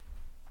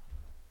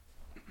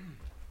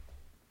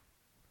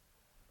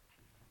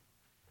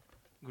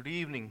Good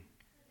evening.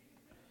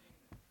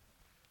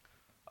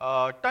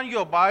 Turn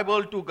your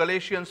Bible to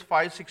Galatians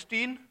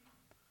 5:16.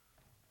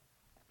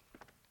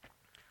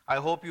 I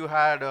hope you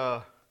had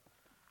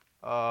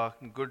a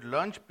good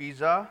lunch,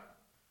 pizza.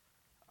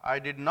 I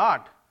did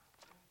not,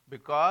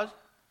 because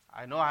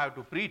I know I have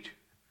to preach,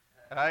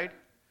 right?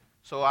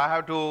 So I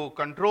have to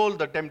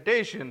control the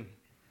temptation.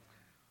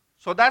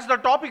 So that's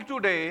the topic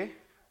today.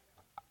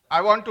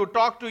 I want to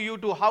talk to you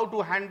to how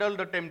to handle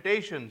the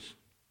temptations.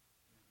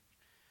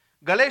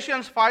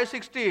 Galatians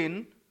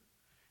 5:16,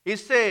 it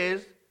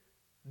says,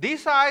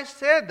 "This I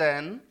say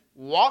then,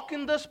 walk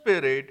in the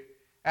Spirit,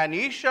 and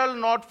ye shall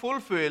not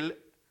fulfill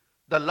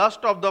the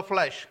lust of the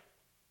flesh."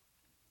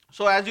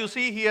 So as you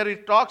see here,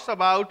 it talks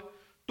about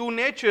two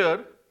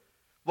natures.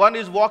 One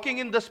is walking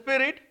in the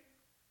Spirit,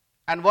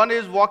 and one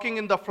is walking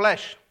in the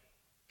flesh.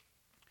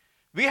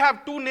 We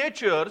have two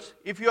natures.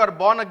 If you are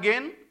born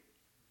again,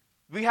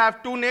 we have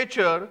two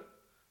natures.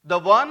 The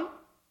one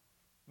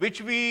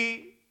which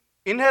we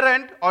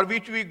inherent or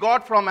which we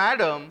got from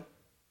Adam,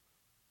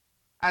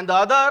 and the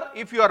other,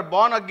 if you are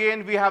born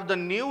again, we have the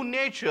new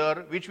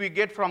nature which we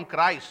get from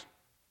Christ.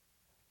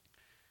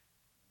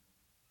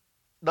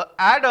 The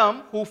Adam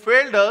who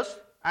failed us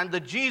and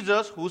the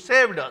Jesus who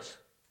saved us.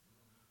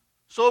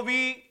 So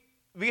we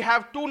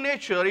have two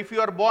natures if you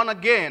are born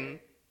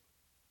again.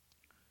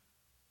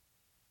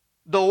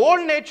 The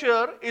old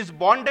nature is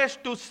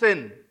bondage to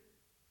sin.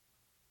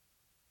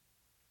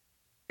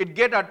 It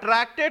gets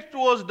attracted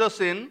towards the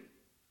sin.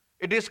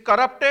 It is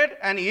corrupted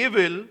and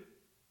evil.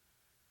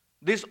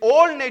 This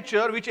old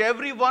nature, which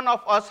every one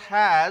of us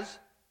has,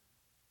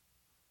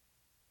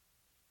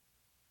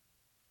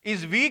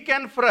 is weak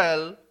and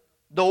frail.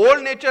 The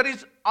old nature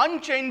is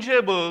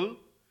unchangeable.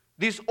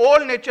 This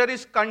old nature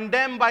is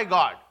condemned by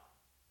God.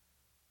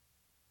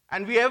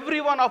 And every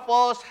one of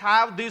us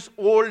have this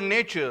old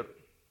nature.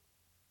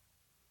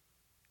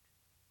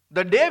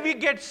 The day we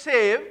get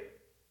saved,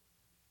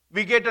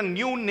 we get a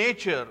new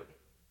nature.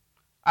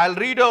 I'll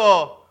read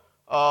a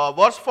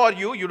verse for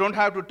you. You don't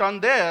have to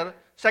turn there.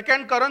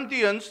 2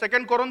 Corinthians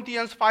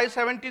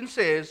 5:17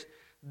 says,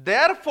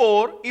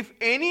 "Therefore, if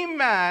any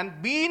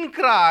man be in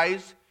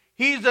Christ,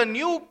 he is a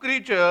new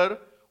creature.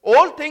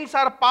 All things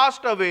are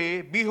passed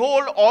away.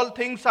 Behold, all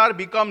things are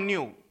become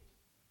new."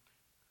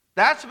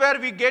 That's where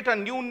we get a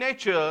new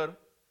nature.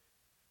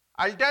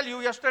 I'll tell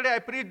you, yesterday I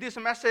preached this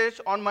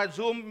message on my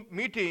Zoom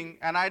meeting,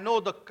 and I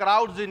know the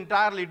crowd's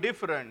entirely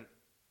different.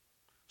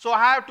 So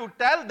I have to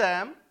tell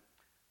them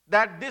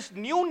that this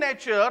new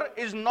nature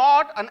is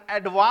not an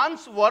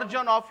advanced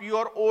version of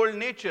your old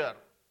nature.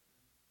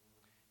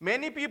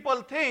 Many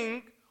people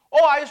think,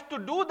 "Oh, I used to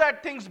do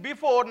that things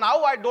before,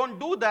 now I don't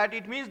do that,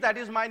 it means that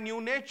is my new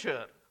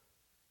nature."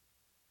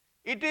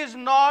 It is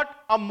not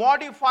a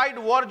modified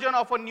version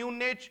of a new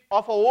nature,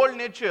 of an old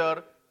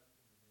nature.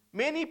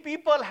 Many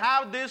people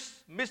have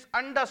this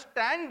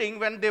misunderstanding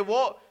when they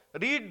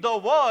read the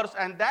verse,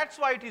 and that's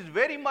why it is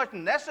very much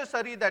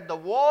necessary that the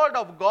word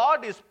of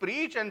God is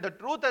preached and the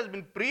truth has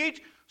been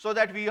preached, so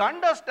that we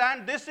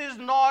understand this is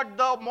not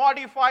the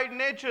modified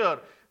nature.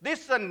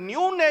 This is a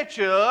new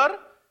nature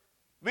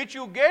which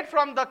you get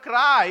from the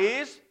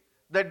Christ.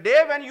 The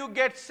day when you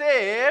get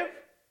saved,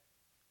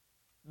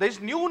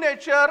 this new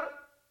nature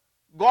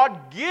God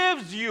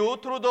gives you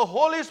through the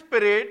Holy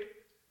Spirit,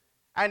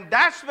 and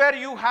that's where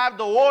you have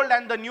the old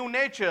and the new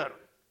nature.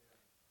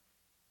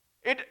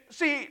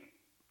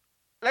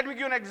 Let me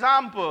give you an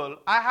example.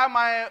 I have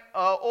my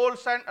old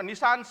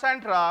Nissan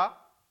Sentra,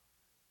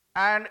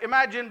 and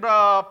imagine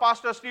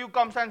Pastor Steve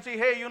comes and says,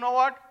 "Hey, you know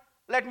what?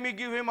 Let me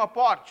give him a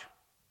Porsche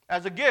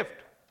as a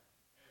gift."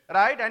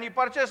 Right? And he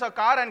purchased a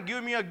car and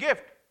give me a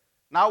gift.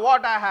 Now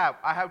what I have?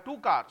 I have two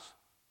cars.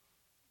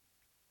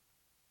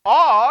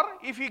 Or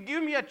if he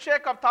give me a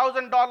check of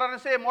 $1,000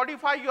 and say,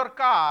 "Modify your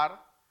car,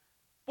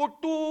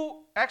 put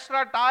 2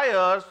 extra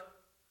tires,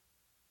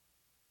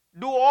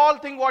 do all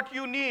things what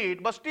you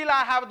need, but still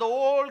I have the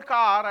old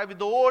car with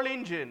the old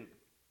engine."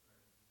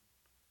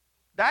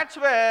 That's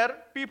where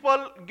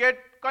people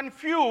get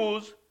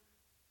confused,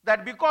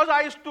 that because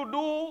I used to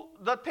do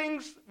the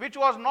things which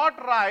was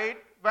not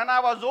right when I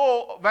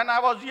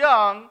was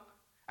young,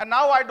 and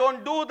now I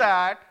don't do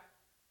that,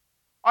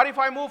 or if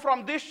I move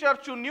from this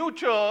church to new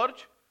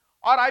church,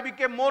 or I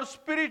became more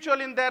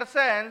spiritual in their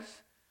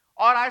sense,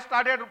 or I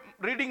started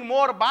reading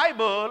more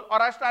Bible,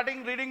 or I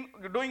started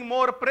doing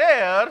more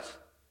prayers,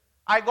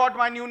 I got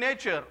my new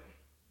nature.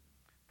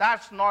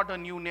 That's not a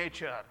new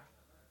nature.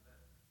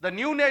 The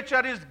new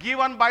nature is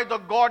given by the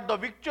God, the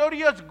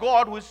victorious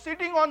God who is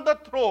sitting on the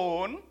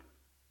throne.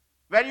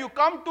 When you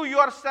come to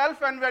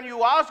yourself and when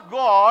you ask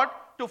God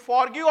to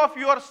forgive of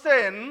your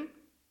sin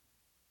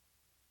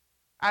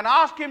and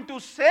ask Him to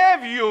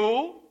save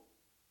you,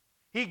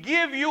 He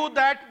gives you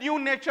that new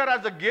nature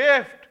as a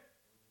gift.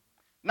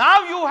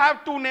 Now you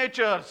have two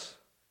natures.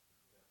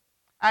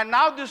 And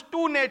now these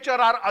two natures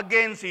are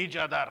against each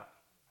other.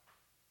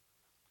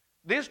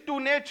 These two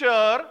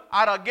natures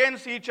are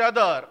against each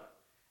other.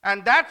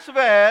 And that's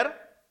where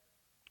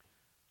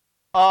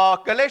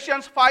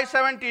Galatians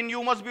 5:17,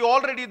 you must be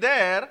already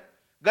there.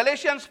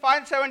 Galatians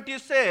 5:17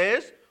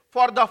 says,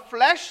 for the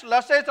flesh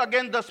lusts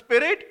against the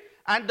spirit,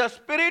 and the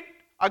spirit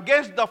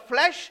against the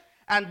flesh,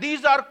 and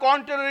these are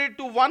contrary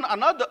to one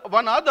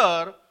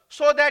another,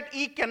 so that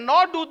ye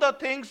cannot do the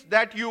things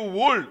that you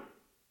would.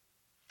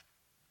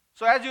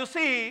 So as you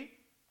see,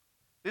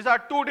 these are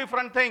two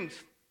different things.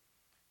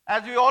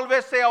 As we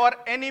always say, our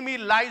enemy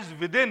lies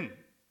within.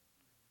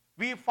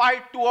 We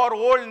fight to our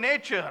old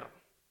nature.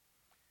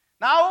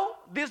 Now,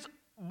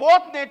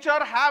 both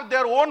nature have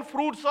their own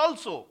fruits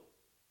also.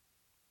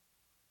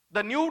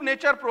 The new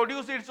nature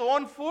produces its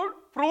own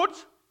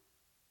fruits,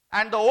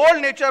 and the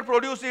old nature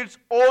produces its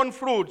own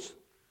fruits.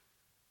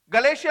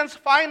 Galatians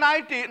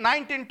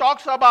 5:19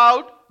 talks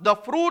about the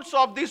fruits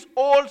of this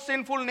old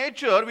sinful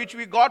nature which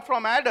we got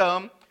from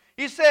Adam.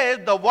 He says,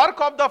 the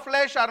work of the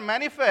flesh are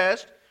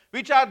manifest,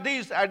 which are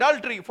these: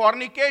 adultery,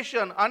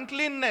 fornication,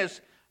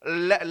 uncleanness,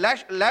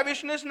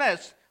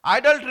 lavishness,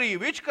 idolatry,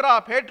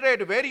 witchcraft,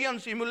 hatred,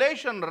 variance,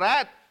 emulation,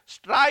 wrath,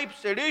 strife,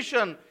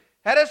 sedition,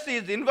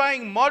 heresies,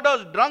 envying,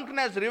 murders,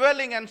 drunkenness,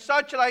 revelling, and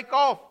such like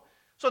of.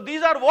 So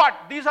these are what?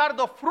 These are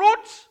the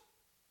fruits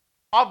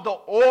of the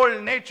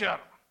old nature.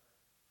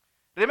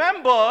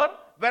 Remember,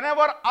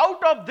 whenever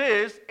out of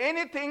this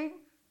anything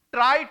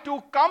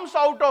comes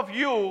out of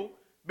you,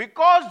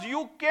 because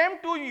you came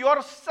to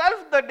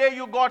yourself the day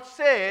you got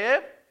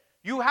saved,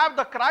 you have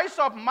the Christ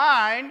of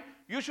mind,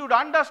 you should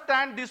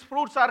understand these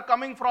fruits are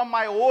coming from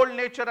my old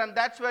nature, and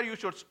that's where you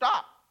should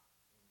stop.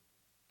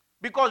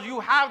 Because you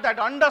have that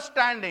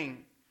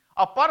understanding.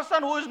 A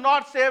person who is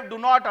not saved do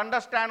not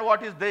understand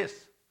what is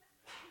this.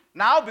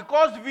 Now,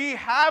 because we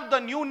have the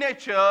new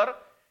nature,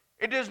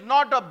 it is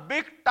not a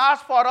big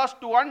task for us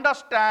to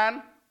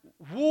understand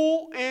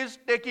who is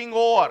taking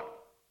over.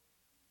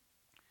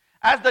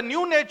 As the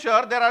new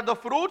nature, there are the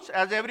fruits,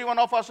 as every one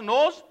of us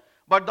knows,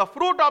 but the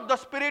fruit of the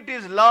Spirit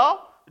is love,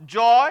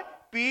 joy,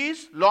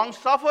 peace,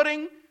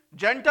 long-suffering,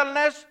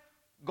 gentleness,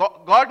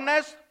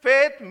 godliness,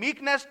 faith,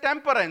 meekness,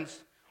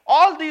 temperance.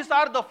 All these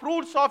are the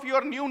fruits of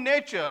your new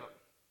nature.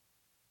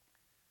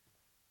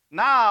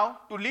 Now,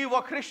 to live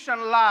a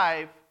Christian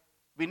life,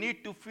 we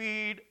need to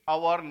feed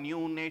our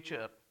new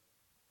nature.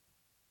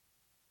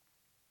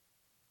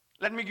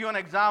 Let me give you an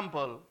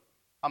example.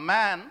 A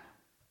man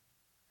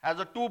has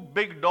two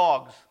big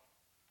dogs,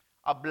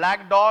 a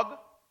black dog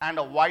and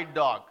a white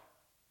dog.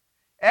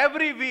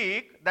 Every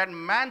week, that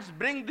man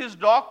brings this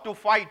dog to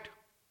fight.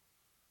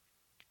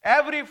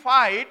 Every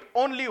fight,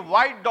 only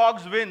white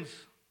dogs wins.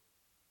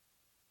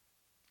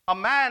 A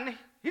man,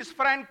 his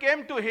friend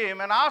came to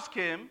him and asked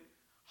him,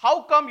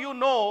 how come you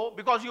know,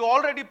 because you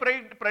already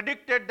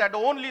predicted that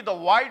only the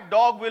white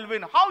dog will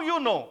win. How you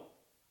know?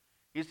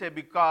 He said,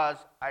 because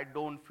I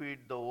don't feed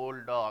the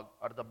old dog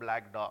or the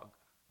black dog.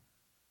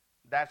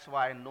 That's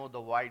why I know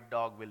the white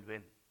dog will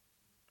win.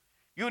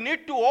 You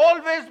need to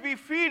always be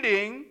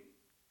feeding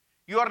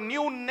your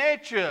new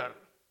nature.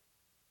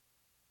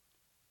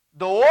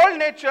 The old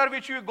nature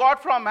which you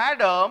got from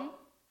Adam,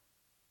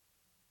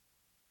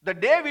 the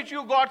day which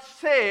you got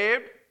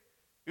saved,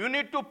 you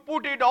need to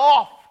put it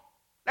off.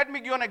 Let me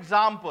give you an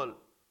example.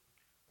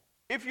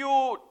 If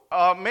you,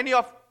 many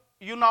of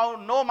you now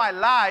know my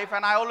life,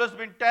 and I always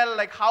been tell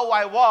like how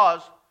I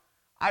was,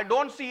 I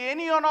don't see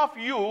any one of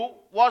you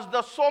was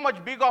so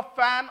much big a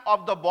fan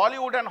of the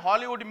Bollywood and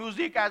Hollywood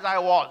music as I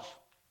was.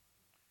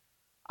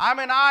 I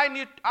mean,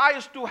 I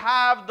used to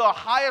have the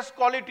highest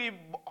quality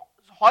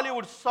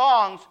Hollywood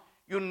songs,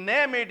 you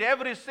name it,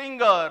 every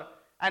singer,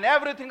 and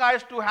everything I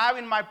used to have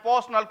in my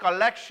personal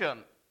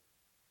collection.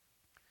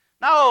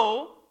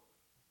 Now,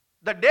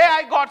 the day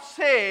I got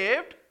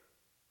saved,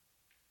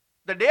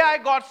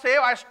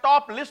 I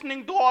stopped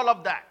listening to all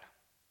of that.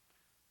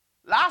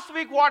 Last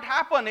week what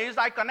happened is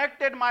I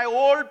connected my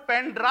old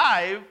pen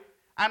drive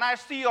and I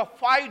see a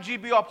 5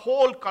 GB of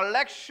whole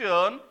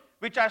collection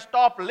which I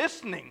stopped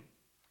listening.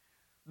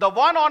 The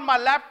one on my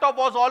laptop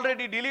was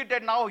already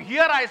deleted. Now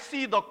here I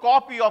see the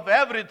copy of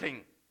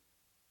everything.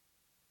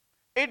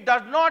 It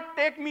does not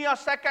take me a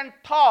second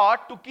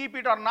thought to keep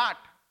it or not.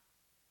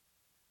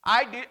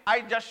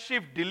 I just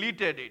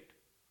deleted it.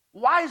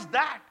 Why is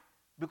that?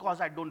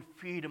 Because I don't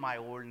feed my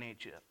old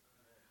nature.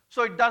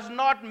 So it does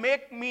not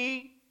make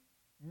me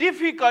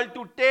difficult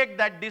to take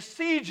that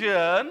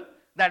decision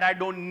that I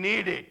don't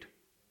need it.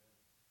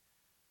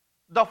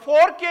 The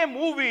 4K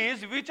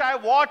movies which I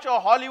watch, or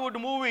Hollywood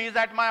movies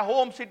at my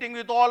home sitting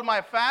with all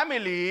my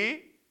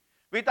family,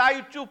 which I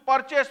used to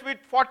purchase with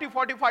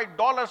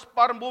 $40-$45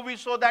 per movie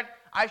so that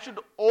I should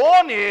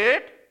own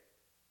it.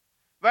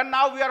 When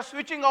now we are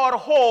switching our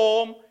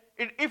home,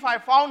 if I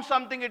found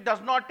something, it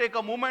does not take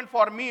a moment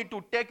for me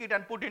to take it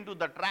and put into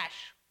the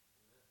trash,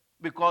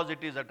 because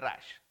it is a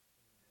trash.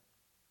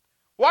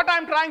 What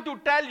I'm trying to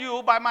tell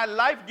you by my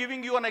life,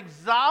 giving you an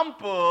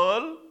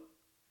example,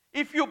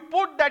 if you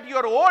put that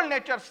your old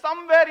nature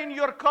somewhere in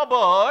your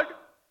cupboard,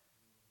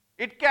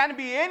 it can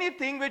be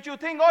anything which you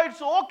think, oh,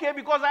 it's okay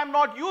because I'm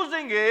not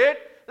using it.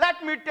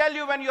 Let me tell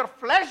you, when your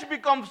flesh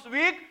becomes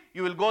weak,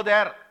 you will go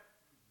there.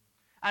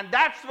 And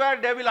that's where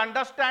they will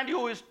understand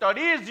you. He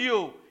studies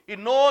you. He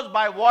knows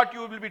by what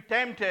you will be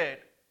tempted.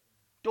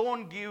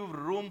 Don't give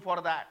room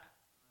for that.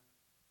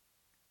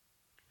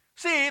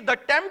 See, the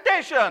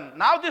temptation,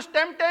 now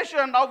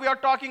we are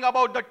talking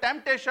about the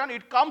temptation,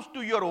 it comes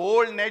to your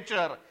old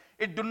nature.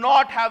 It do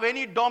not have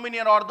any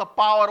dominion or the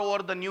power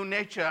over the new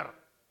nature.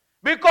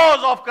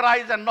 Because of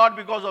Christ and not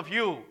because of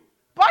you.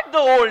 But the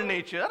old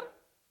nature,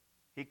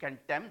 he can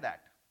tempt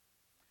that.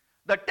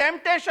 The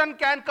temptation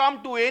can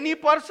come to any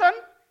person,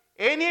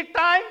 any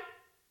time.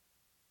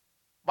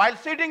 While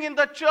sitting in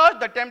the church,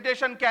 the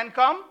temptation can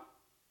come.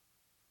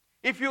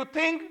 If you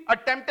think a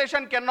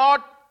temptation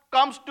cannot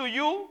comes to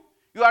you,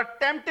 you are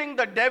tempting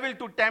the devil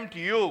to tempt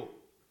you.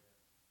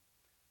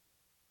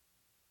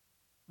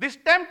 This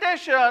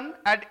temptation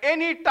at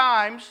any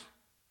times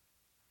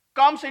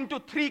comes into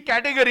three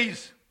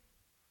categories.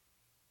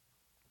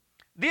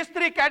 These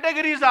three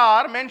categories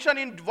are mentioned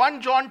in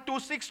 1 John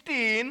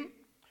 2:16.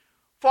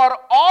 For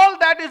all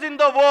that is in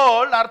the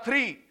world are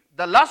three: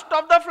 the lust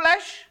of the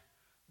flesh,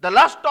 the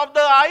lust of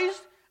the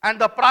eyes, and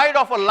the pride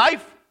of a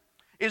life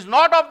is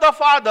not of the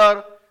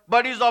Father,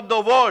 but is of the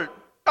world.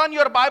 Turn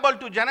your Bible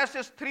to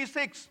Genesis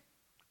 3:6.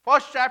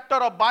 First chapter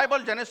of Bible,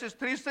 Genesis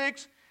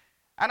 3:6.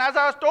 And as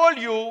I have told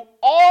you,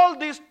 all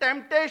these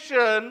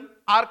temptations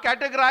are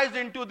categorized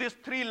into these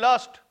three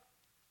lusts.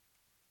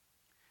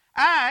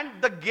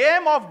 And the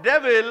game of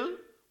devil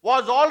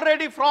was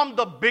already from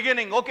the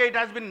beginning. Okay, it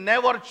has been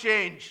never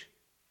changed.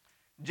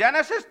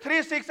 Genesis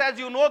 3:6, as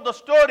you know the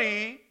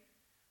story,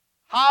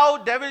 how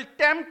devil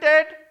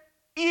tempted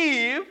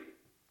Eve.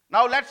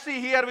 Now let's see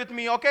here with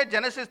me, okay,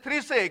 Genesis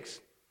 3:6.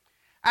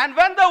 And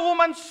when the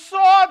woman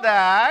saw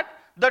that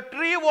the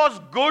tree was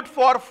good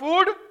for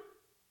food,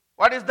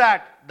 what is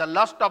that? The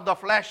lust of the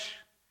flesh.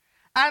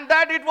 And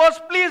that it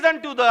was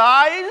pleasant to the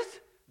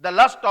eyes, the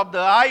lust of the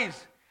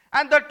eyes.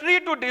 And the tree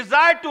to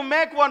desire to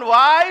make one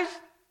wise,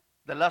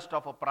 the lust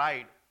of a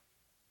pride.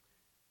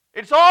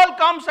 It all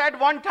comes at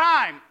one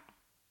time.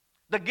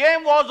 The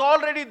game was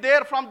already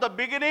there from the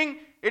beginning.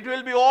 It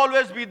will be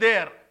always be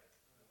there.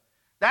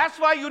 That's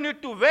why you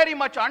need to very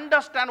much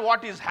understand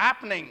what is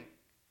happening.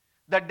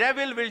 The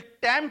devil will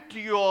tempt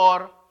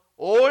your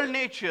old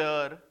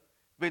nature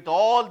with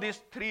all these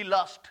three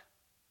lusts.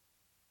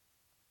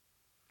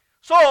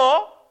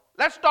 So,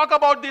 let's talk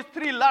about these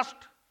three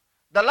lusts.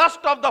 The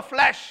lust of the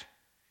flesh.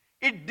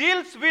 It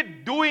deals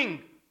with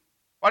doing.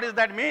 What does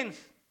that mean?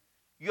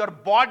 Your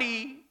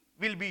body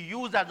will be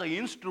used as an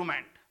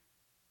instrument.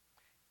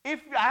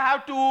 If I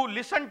have to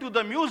listen to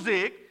the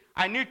music,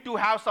 I need to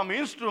have some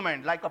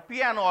instrument like a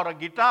piano or a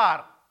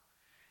guitar.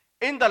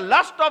 In the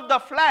lust of the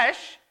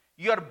flesh,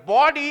 your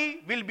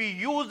body will be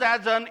used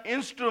as an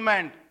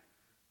instrument.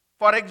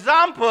 For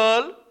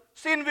example,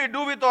 sin we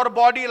do with our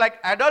body like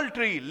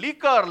adultery,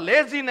 liquor,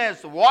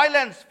 laziness,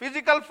 violence,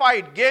 physical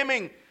fight,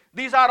 gaming.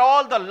 These are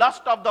all the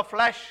lust of the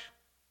flesh.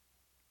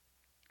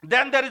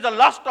 Then there is a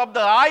lust of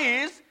the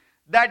eyes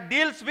that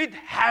deals with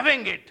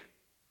having it.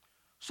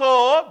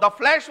 So the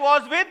flesh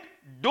was with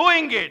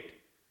doing it.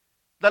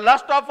 The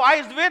lust of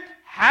eyes with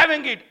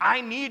having it.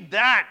 I need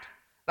that,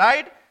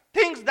 right?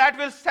 Things that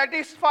will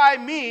satisfy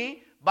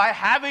me by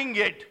having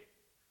it.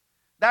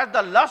 That's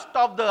the lust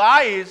of the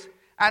eyes.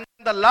 And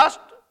the lust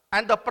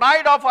and the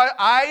pride of our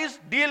eyes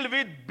deal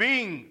with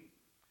being.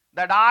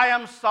 That I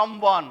am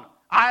someone.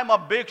 I am a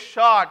big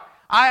shot.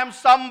 I am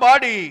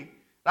somebody,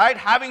 right?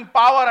 Having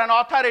power and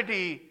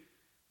authority.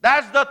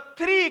 That's the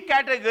three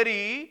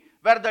category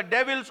where the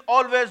devils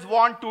always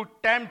want to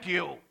tempt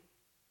you.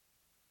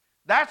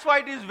 That's why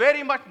it is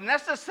very much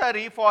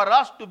necessary for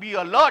us to be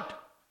alert.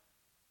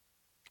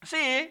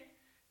 See,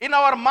 in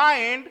our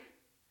mind,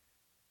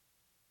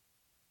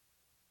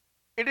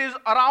 it is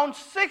around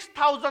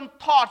 6,000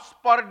 thoughts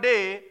per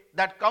day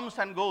that comes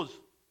and goes.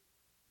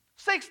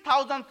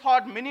 6,000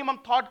 minimum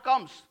thought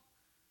comes.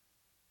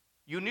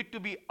 You need to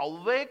be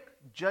awake,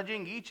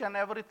 judging each and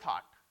every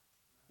thought.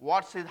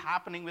 What is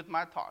happening with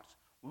my thoughts?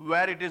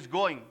 Where it is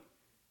going?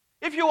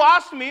 If you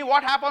ask me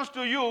what happens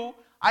to you,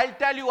 I'll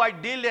tell you I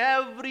deal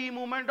every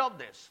moment of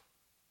this.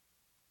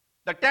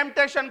 The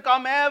temptation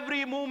come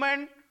every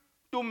moment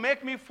to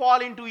make me fall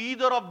into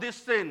either of this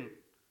sin.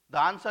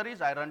 The answer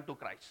is I run to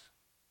Christ.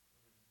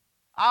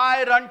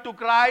 I run to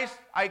Christ.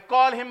 I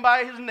call him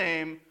by his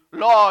name.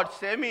 Lord,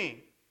 save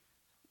me.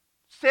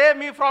 Save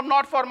me from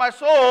not for my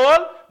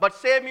soul, but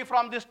save me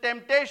from this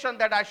temptation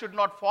that I should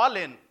not fall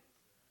in.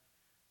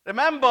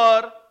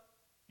 Remember,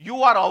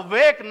 you are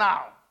awake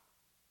now.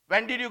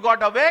 When did you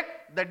got awake?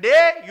 The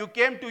day you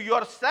came to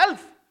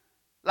yourself.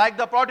 Like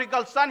the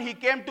prodigal son, he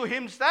came to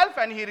himself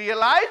and he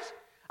realized,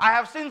 I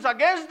have sinned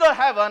against the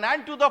heaven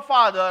and to the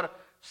Father.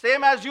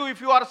 Same as you,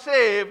 if you are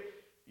saved,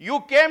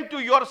 you came to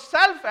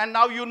yourself and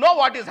now you know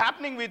what is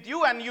happening with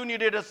you and you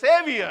needed a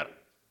savior.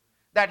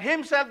 That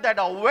himself, that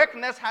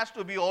awakeness has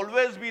to be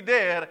always be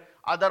there.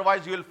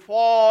 Otherwise you will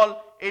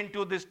fall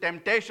into this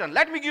temptation.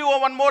 Let me give you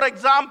one more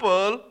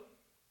example.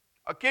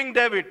 King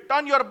David.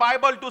 Turn your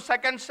Bible to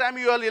 2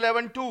 Samuel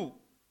 11:2.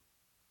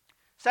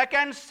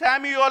 2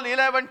 Samuel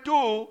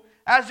 11:2,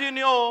 as you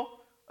know,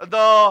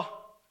 the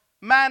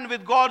man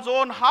with God's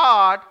own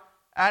heart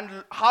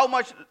and how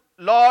much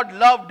Lord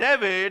loved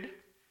David.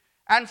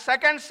 And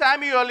 2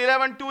 Samuel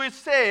 11:2 it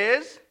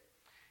says,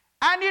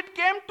 and it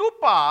came to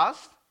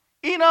pass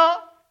in a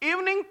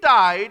evening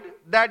tide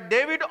that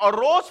David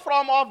arose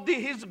from off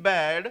his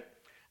bed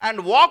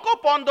and walked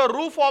upon the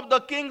roof of the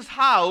king's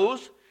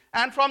house,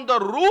 and from the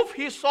roof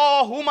he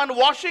saw a woman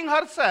washing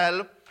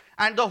herself,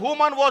 and the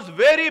woman was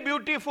very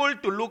beautiful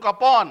to look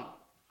upon.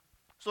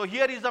 So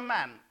here is a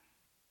man,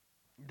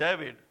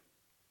 David,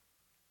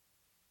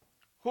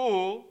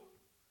 who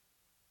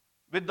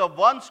with the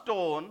one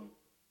stone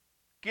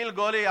killed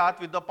Goliath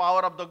with the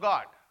power of the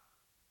God.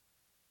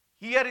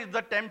 Here is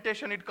the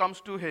temptation, it comes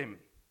to him.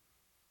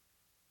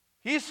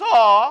 He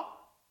saw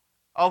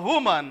a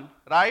woman,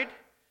 right?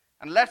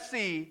 And let's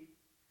see.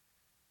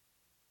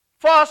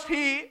 First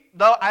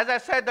as I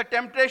said, the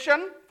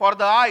temptation for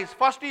the eyes.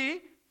 First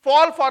he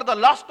fall for the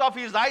lust of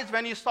his eyes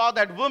when he saw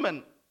that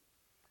woman.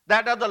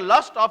 That was the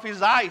lust of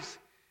his eyes.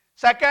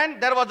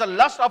 Second, there was a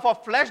lust of a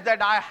flesh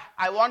that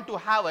I want to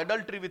have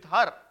adultery with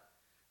her.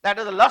 That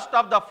is the lust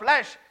of the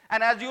flesh.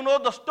 And as you know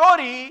the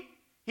story,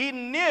 he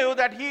knew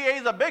that he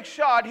is a big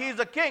shot, he is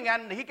a king,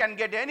 and he can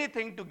get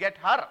anything to get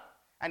her.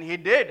 And he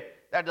did.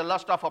 That's the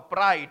lust of a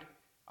pride.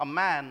 A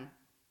man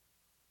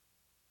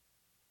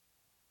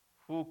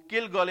who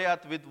killed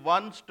Goliath with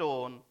one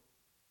stone,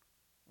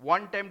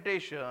 one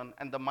temptation,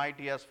 and the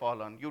mighty has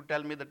fallen. You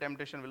tell me the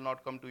temptation will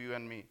not come to you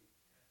and me.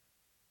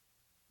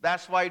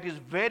 That's why it is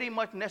very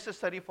much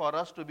necessary for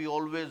us to be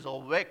always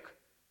awake.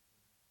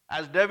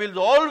 As devils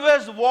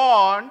always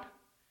want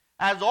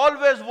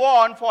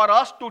for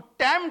us to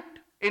tempt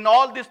in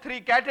all these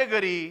three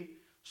categories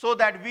so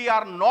that we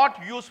are not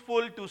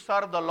useful to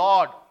serve the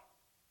Lord.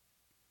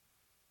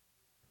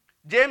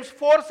 James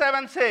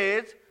 4:7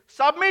 says,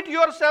 submit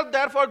yourself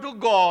therefore to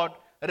God,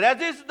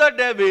 resist the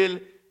devil,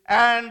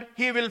 and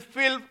he will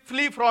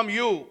flee from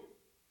you.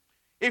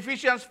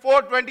 Ephesians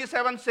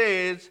 4:27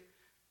 says,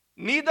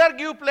 neither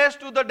give place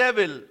to the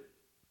devil.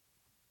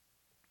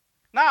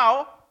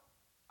 Now,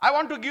 I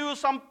want to give you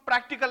some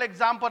practical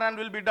example and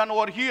we'll be done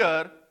over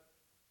here.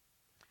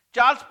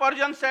 Charles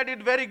Spurgeon said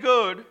it very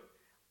good.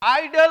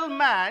 Idle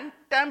man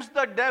tempts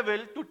the devil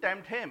to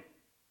tempt him.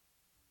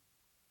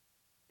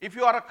 If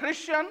you are a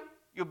Christian,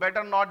 you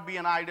better not be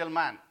an idle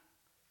man.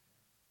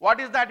 What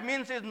is that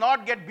means is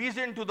not get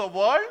busy into the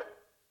world.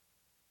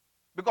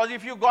 Because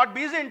if you got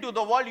busy into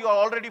the world, you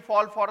already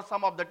fall for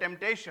some of the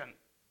temptation.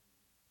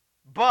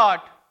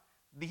 But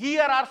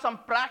here are some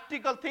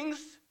practical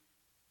things.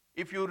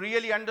 If you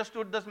really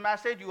understood this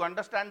message, you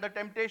understand the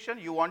temptation,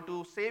 you want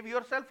to save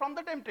yourself from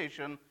the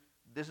temptation,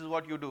 this is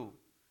what you do.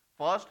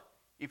 First,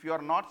 if you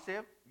are not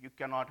saved, you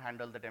cannot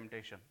handle the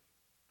temptation.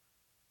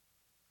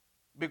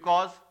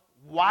 Because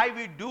why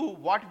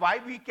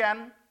we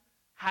can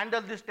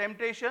handle this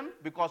temptation?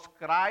 Because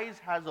Christ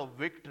has a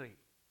victory.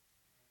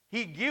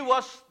 He gives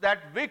us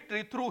that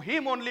victory. Through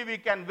Him only we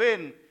can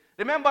win.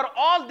 Remember,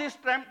 all this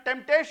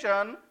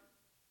temptation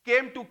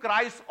came to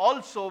Christ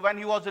also when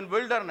He was in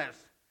wilderness.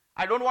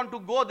 I don't want to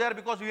go there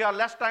because we have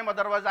less time,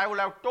 otherwise I would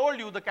have told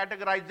you the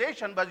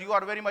categorization, but you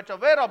are very much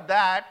aware of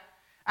that.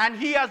 And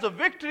He has a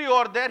victory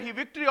over there, He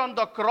victory on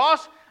the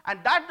cross, and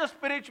that's the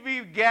spirit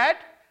we get,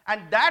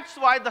 and that's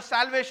why the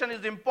salvation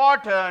is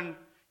important.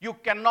 You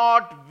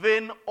cannot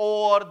win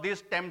over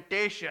this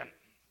temptation.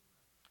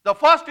 The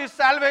first is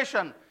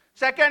salvation.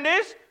 Second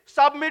is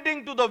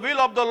submitting to the will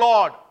of the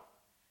Lord.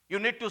 You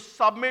need to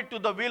submit to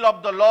the will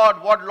of the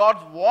Lord, what Lord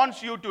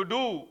wants you to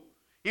do.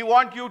 He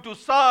wants you to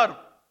serve.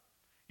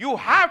 You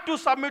have to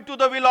submit to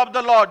the will of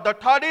the Lord. The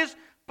third is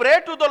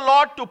pray to the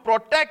Lord to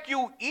protect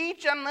you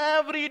each and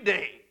every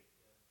day.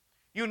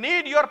 You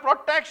need your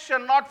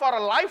protection not for a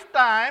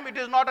lifetime. It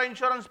is not an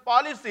insurance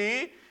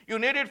policy. You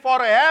need it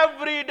for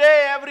every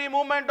day, every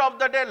moment of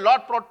the day.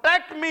 Lord,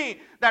 protect me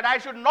that I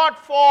should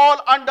not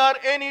fall under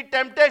any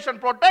temptation.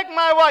 Protect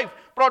my wife.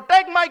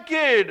 Protect my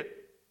kid.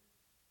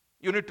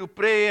 You need to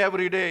pray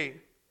every day.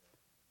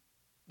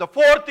 The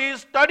fourth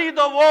is study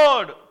the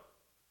Word.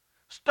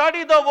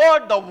 Study the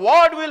Word. The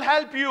Word will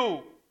help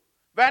you.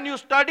 When you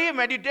study,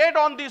 meditate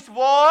on this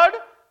Word,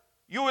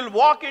 you will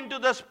walk into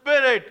the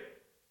Spirit.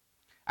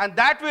 And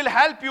that will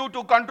help you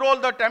to control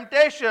the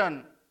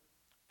temptation.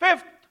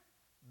 Fifth,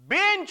 be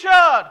in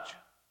church.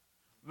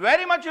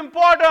 Very much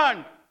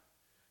important.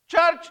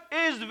 Church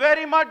is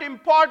very much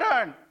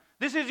important.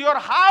 This is your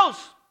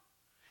house.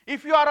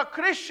 If you are a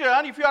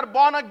Christian, if you are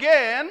born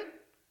again,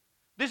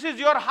 this is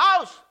your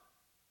house.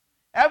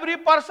 Every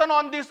person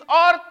on this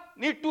earth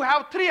needs to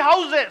have three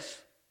houses.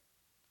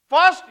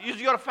 First is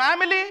your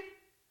family.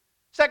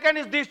 Second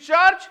is this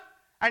church.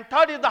 And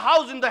third is the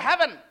house in the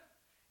heaven.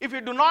 If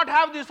you do not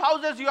have these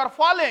houses, you are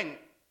falling.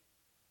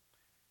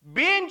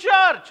 Be in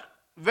church.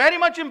 Very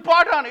much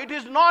important. It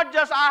is not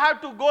just I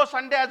have to go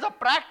Sunday as a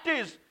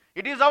practice.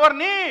 It is our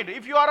need.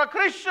 If you are a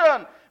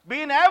Christian,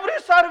 be in every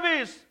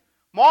service.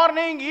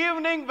 Morning,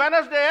 evening,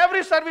 Wednesday,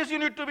 every service you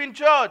need to be in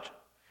church.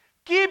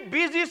 Keep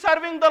busy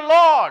serving the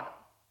Lord.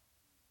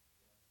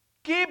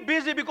 Keep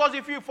busy, because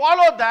if you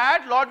follow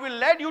that, Lord will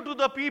lead you to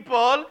the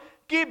people.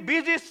 Keep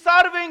busy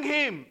serving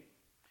Him.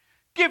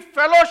 Keep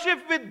fellowship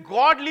with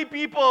godly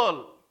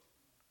people.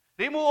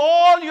 Remove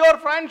all your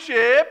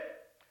friendship.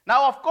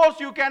 Now, of course,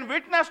 you can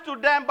witness to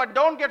them, but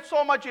don't get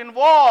so much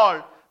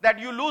involved that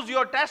you lose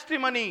your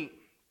testimony.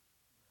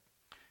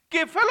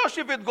 Keep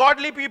fellowship with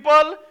godly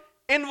people.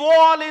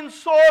 Involve in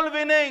soul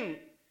winning.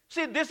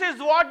 See, this is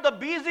what the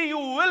busy you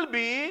will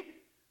be,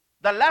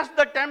 the less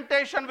the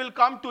temptation will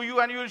come to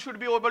you, and you should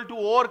be able to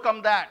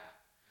overcome that.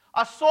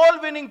 A soul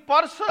winning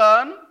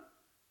person,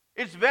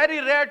 it's very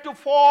rare to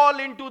fall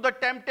into the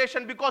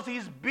temptation because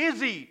he's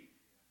busy.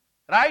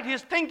 Right?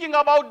 He's thinking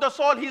about the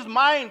soul, his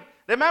mind.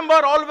 Remember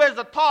always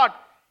the thought.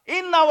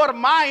 In our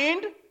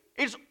mind,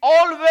 it's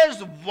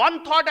always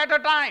one thought at a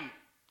time.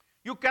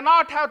 You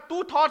cannot have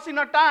two thoughts in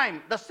a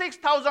time. The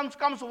 6,000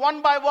 comes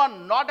one by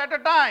one, not at a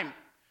time.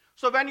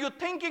 So when you're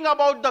thinking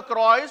about the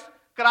Christ,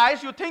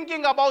 you're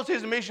thinking about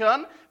his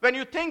mission, when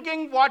you're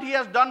thinking what he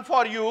has done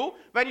for you,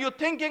 when you're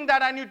thinking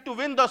that I need to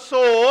win the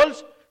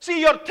souls,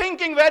 see, you're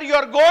thinking where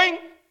you're going,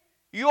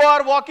 you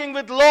are walking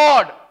with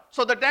Lord.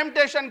 So the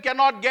temptation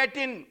cannot get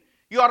in.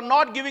 You are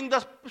not giving the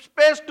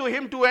space to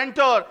him to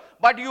enter.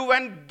 But you,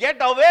 when get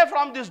away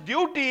from these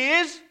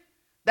duties,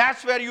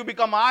 that's where you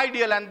become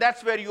ideal, and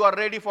that's where you are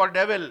ready for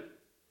devil.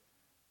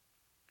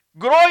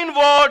 Grow in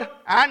word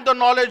and the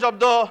knowledge of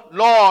the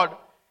Lord.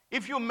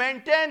 If you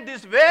maintain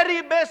this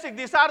very basic,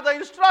 these are the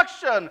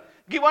instruction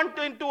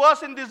given to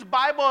us in this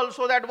Bible,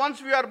 so that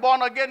once we are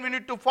born again, we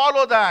need to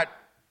follow that.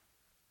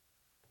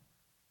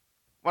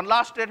 One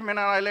last statement,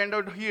 and I'll end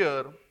out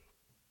here.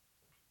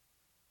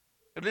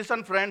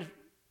 Listen, friends,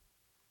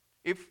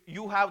 if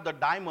you have the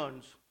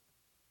diamonds,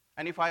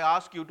 and if I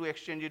ask you to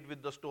exchange it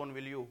with the stone,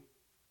 will you?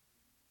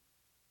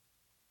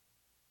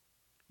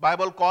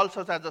 Bible calls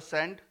us as a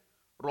saint,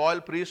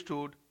 royal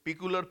priesthood,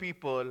 peculiar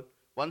people,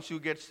 once you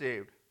get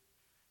saved.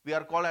 We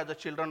are called as the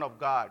children of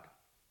God.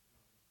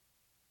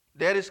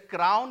 There is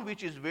crown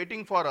which is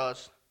waiting for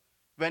us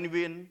when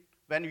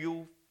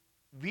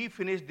we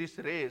finish this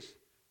race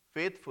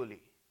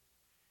faithfully.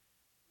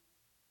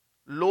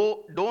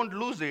 Don't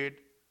lose it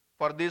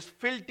for this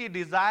filthy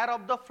desire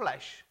of the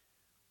flesh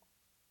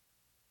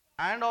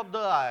and of the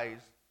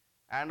eyes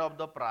and of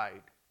the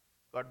pride.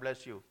 God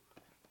bless you.